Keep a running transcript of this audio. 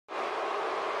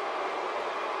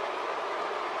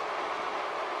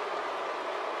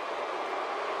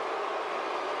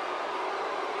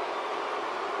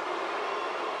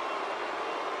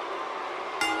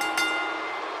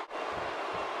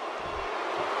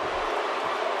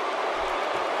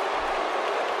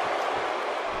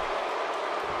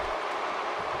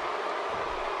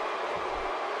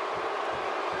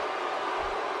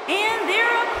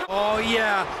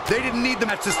yeah, they didn't need the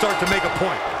match to start to make a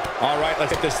point. All right,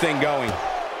 let's get this thing going.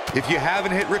 If you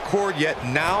haven't hit record yet,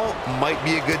 now might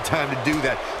be a good time to do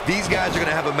that. These guys are going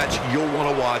to have a match you'll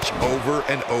want to watch over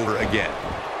and over again.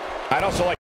 I'd also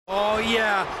like... Oh,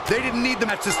 yeah, they didn't need the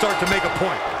match to start to make a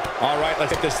point. All right,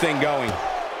 let's get this thing going.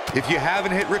 If you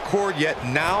haven't hit record yet,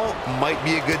 now might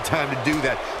be a good time to do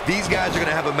that. These guys are going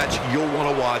to have a match you'll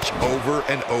want to watch over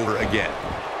and over again.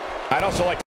 I'd also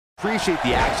like to appreciate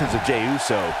the actions of Jey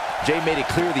Uso. Jey made it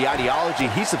clear the ideology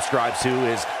he subscribes to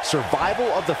is survival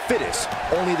of the fittest.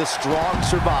 Only the strong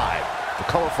survive. The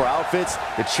colorful outfits,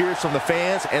 the cheers from the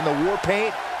fans, and the war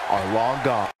paint are long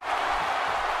gone.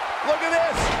 Look at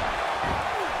this!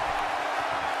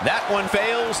 That one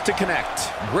fails to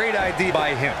connect. Great idea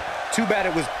by him. Too bad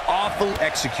it was awful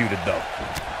executed, though.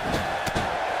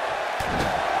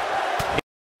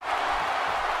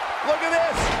 Look at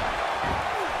this!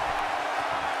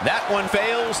 That one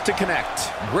fails to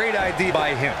connect. Great idea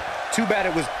by him. Too bad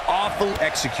it was awful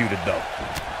executed, though.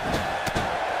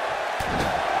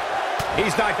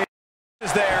 He's not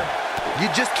there. You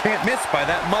just can't miss by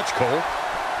that much, Cole.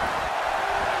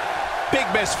 Big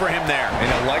miss for him there.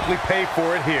 And he'll likely pay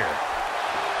for it here.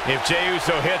 If Jey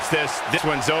Uso hits this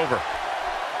one's over.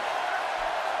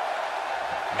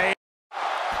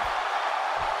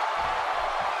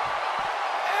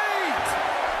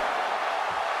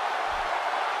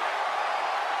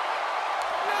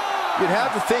 You'd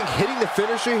have to think hitting the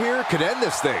finisher here could end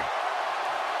this thing.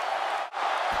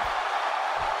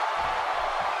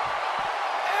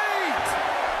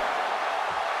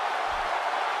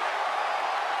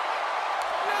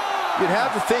 You'd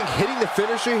have to think hitting the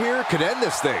finisher here could end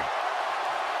this thing.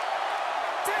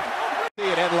 See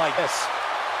it end like this.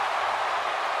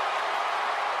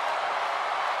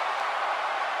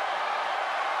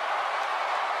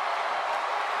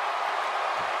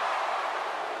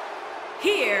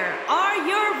 Here are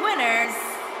your winners.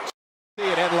 See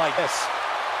it end like this.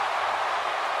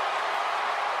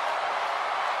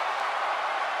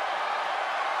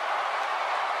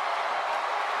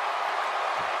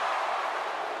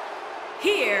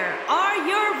 Here are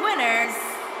your winners.